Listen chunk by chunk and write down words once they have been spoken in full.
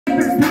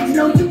bitch,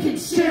 no, you can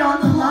shit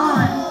on the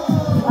lawn.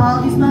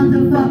 All these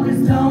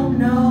motherfuckers don't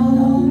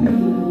know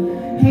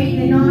me.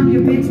 Hating on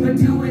your bitch, but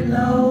do it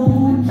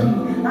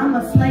low-key.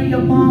 I'ma slay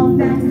your ball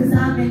fast, cause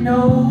I'm an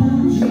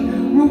OG.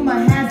 Rumor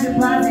has it,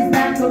 Blahzay's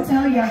back, go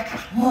tell ya,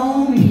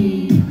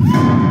 homie.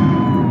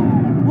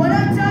 What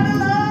up,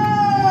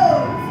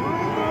 juggalos?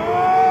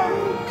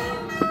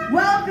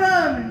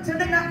 Welcome to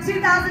the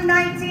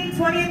 2019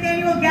 20th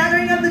Annual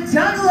Gathering of the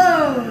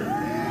Juggalos.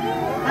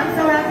 I'm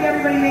so happy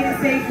everybody made it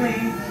safely.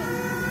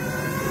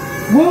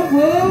 Whoop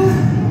whoop.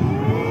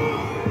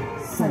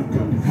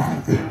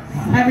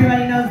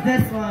 Everybody knows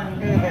this one.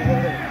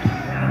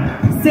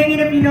 Sing it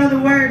if you know the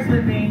words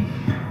with me.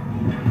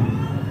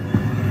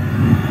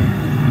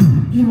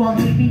 You all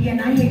hate me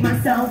and I hate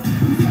myself.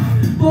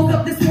 Woke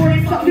up this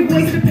morning, fucking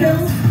wasted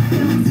pills.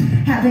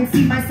 Haven't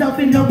seen myself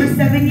in over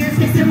 7 years.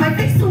 Kissing my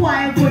face, so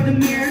I avoid the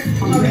mirror.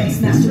 Already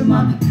smashed them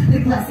up.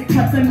 The classic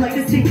cups, I'm like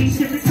a sinking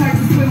ship. It's hard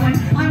to swim when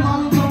I'm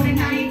all alone and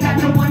I ain't got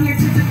no one here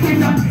to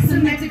depend on.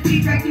 Cemented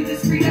feet right through the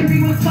street,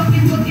 everyone's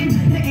fucking looking.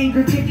 The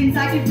anger kickins,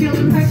 I can feel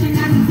depression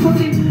as it's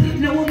cooking.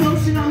 No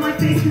emotion on my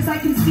face, cause I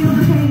can feel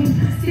the pain.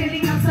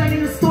 Standing outside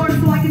in the storm,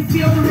 so I can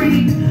feel the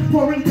rain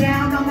pouring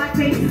down on my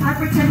face. I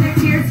pretend they're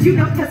tears, you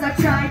know, cause I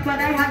tried, but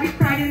I haven't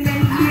cried in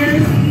many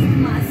years.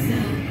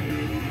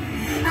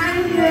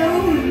 I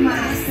know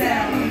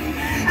myself.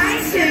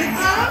 I should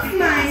off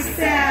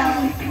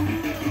myself.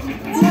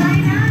 Why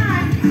not?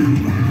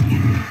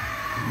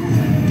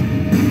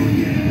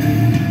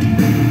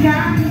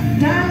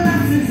 God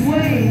lost his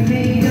way,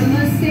 made a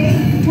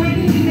mistake. When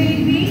he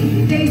made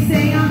me, they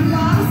say I'm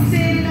lost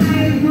and I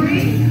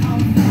agree. I'm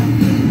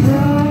fucking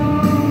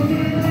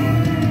broken.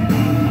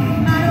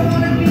 I don't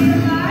wanna be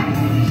alive,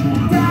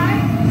 die.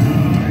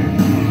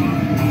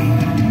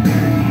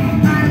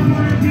 I don't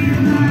wanna be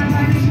alive, I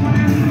just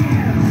wanna.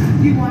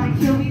 You wanna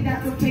kill me,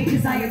 that's okay,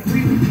 cause I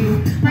agree with you.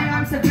 My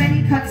arms have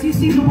many cuts, you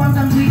see the ones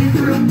I'm bleeding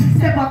through.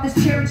 Step off this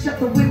chair and shut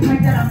the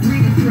windpipe that I'm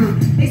breathing through.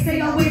 They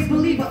say always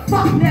believe, but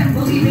fuck them,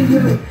 believe in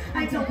who?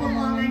 I don't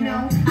belong, I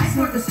know. I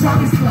snort the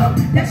strongest flow.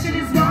 That shit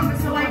is wrong, but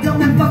so I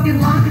don't have fucking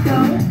long to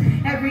go.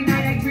 Every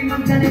night I dream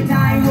I'm gonna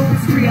die, I hope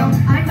it's real.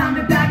 I found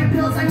a bag of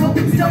pills, I hope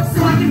it's dope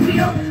so I can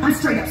feel. I'm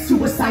straight up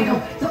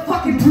suicidal, the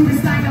fucking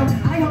rudest I know.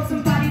 I hope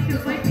somebody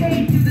feels my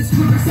pain through this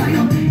screw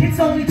recital. It's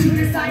only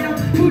Judas I know,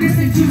 Buddhist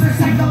and Jews are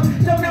psycho.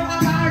 Don't know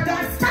how our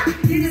God's stuck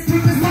in this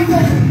ruthless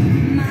cycle.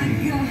 My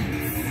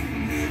guts,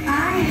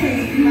 I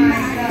hate my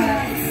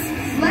guts.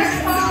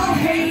 Let's all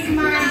hate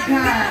my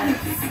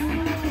guts.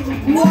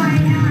 Why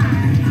not?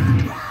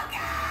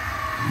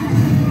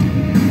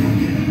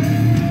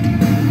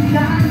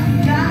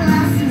 God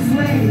lost his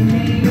way,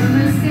 made a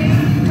mistake.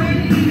 When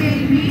he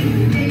made me,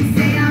 they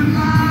say I'm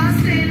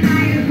lost and I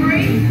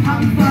agree.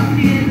 I'm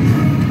fucking.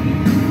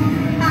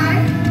 I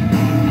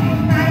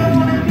don't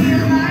wanna be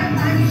alive,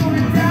 I just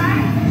wanna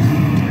die.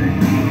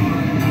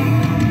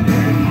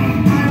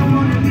 I don't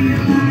wanna be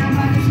alive,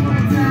 I just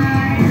wanna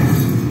die.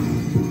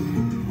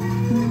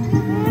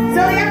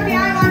 So the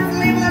FBI wants to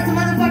label us a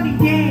motherfucking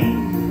gang.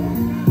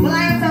 Well, I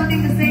have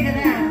something to say to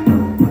that.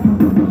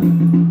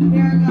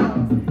 Here it goes.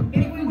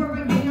 If we were a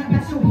gang, I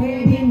got your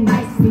head in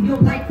nicely. You're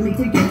likely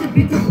to get a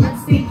bit of blood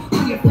stain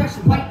on your fresh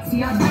white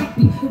tee. I might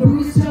be the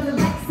Roze of the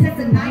lights at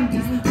the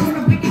 90s. Born a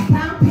wicked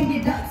clown,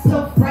 painted up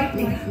so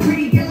frightening.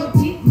 Pretty yellow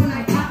teeth when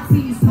I pop,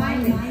 see you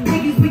smiling.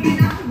 Ladies wigging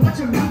out, watch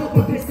around, but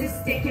we're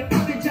persistent. Can't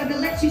fuck a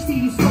juggalette, you see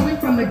you stolen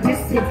from a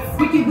distance.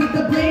 Wicked with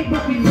the blade,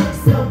 but we look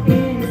so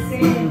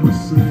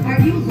innocent. Are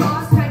you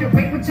lost? Try to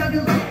rape a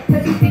juggalette?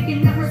 Cause you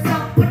thinking of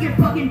herself, put your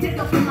fucking dick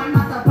up in my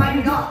mouth, I'll bite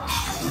it off.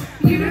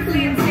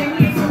 Beautifully insane,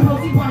 we ain't some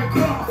hoes you wanna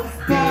cross.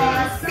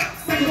 Boss,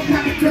 single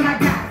pocket till I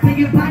die. Fill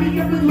your body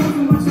up with holes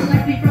and watch your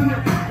life be from your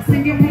eyes.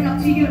 Send your head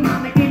up to your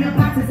mom, in a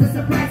box as a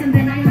surprise. And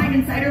then I hide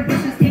inside her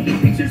bushes, taking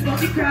pictures while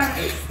she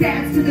cries.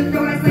 Stabs to the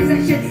throat, I slice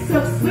that shit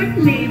so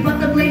swiftly. But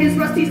the blade is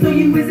rusty, so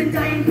you isn't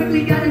dying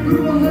quickly. Got a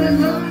group of hood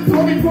look,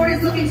 holding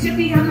quarters looking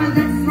shippy. How my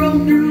left roll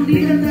through,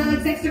 leaving the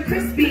thugs extra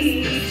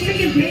crispy.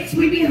 Chicken bitch,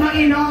 we be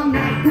hunting all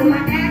night. Put my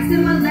axe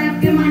in my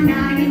left and my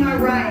 9 in my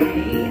right.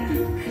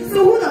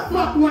 So who the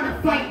fuck wanna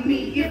fight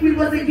me? If we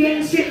was a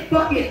gang, shit,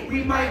 fuck it,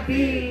 we might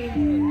be.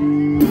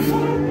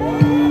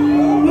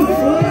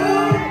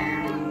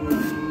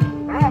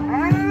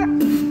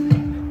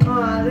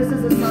 This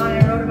is a song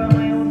I wrote about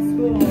my own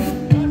school.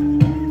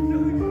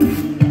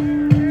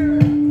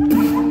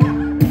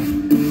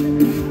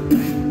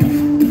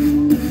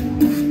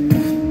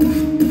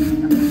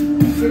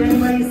 Did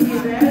anybody see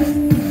this?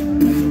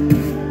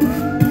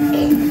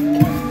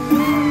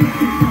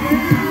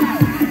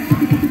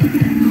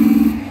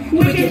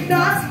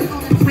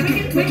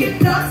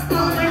 Wicked thoughts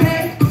all in my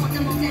head. I want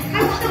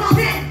them all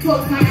dead.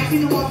 Close my eyes, see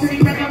the wall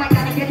turning red. Now I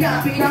gotta get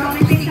up. Figure out all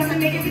my things, I'm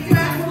making it to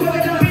that. Whoever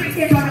the lyrics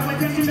can't run away,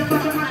 attention to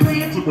fuck up my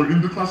plan. So we're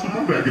in the class with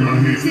my bag in my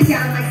hand. Sit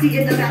down in my seat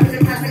in the back of the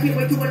class. I can't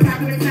wait to attack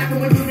them and smack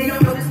them with you. They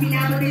don't notice me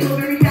now, but they go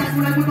very fast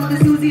when I whip out the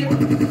Susie.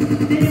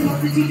 Then it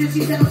walks the teacher,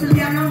 she settles him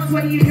down. Now I'm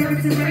sweaty and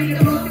nervous and ready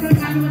to blow. It's a good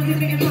time to look at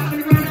and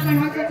popping around. And my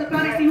heart starts to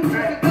pound. I see who's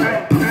first to go.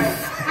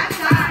 I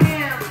got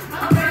him.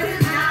 I'm better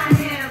than I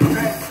am.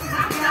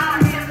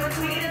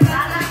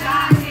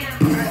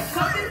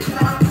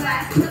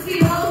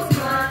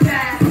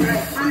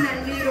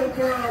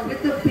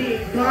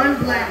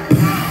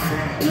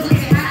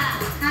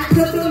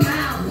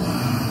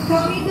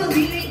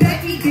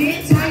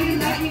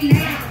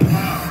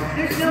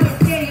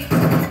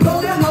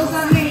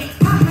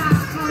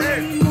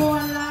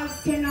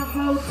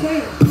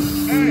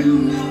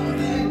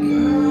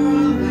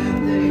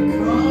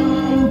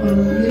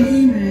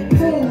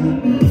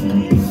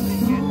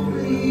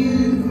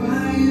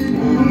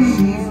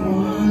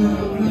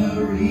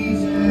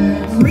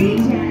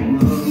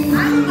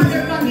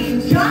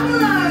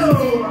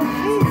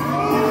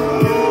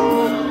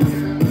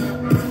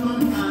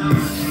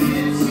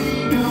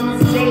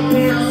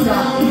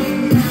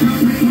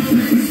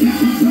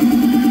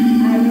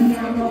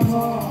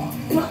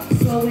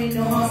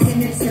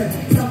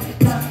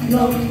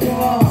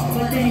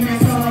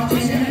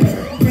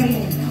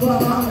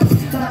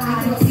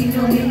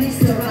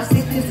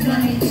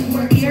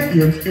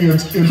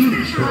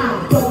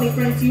 Told me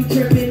friends, you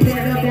tripping,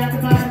 never about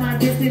to buy my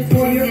distance.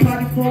 For your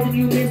pockets full and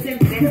you listen.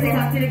 Cause they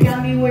got it,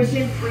 got me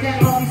wishing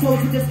that all these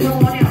hoes would just go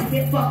on out.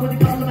 Get fucked with a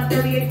couple of my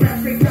 38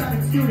 grams, straight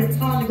dropping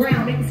students on the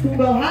ground, making school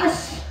go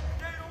hush.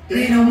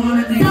 They don't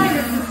wanna think.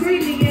 Sirens are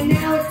screaming, and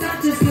now it's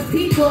not just the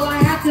people. I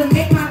have to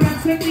make my run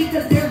quickly,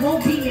 cause there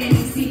won't be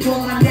any sequel.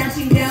 I'm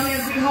dashing down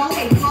every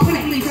hallway,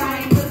 quickly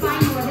trying to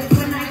find more. That's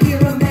when I hear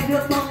a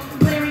megaphone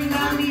blaring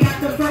loudly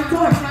at the front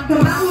door.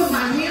 Come out with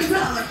my hands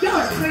up, like y'all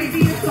are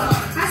crazy as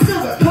fuck. I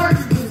still report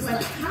to news,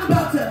 like I'm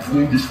about to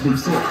Blow this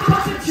place up.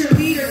 fuck a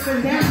cheerleader for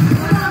them.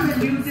 But on the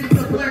news,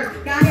 it's a blur.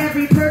 Got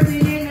every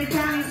person in the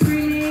county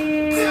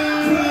screaming.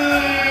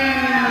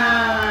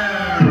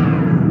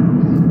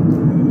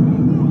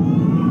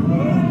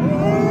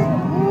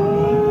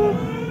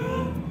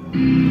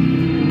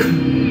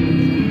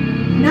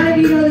 None of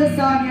you know this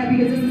song yet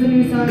because this is a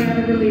new song I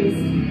haven't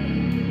released.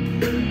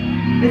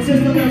 It's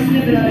just a little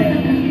snippet of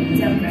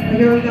it. But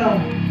here we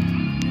go.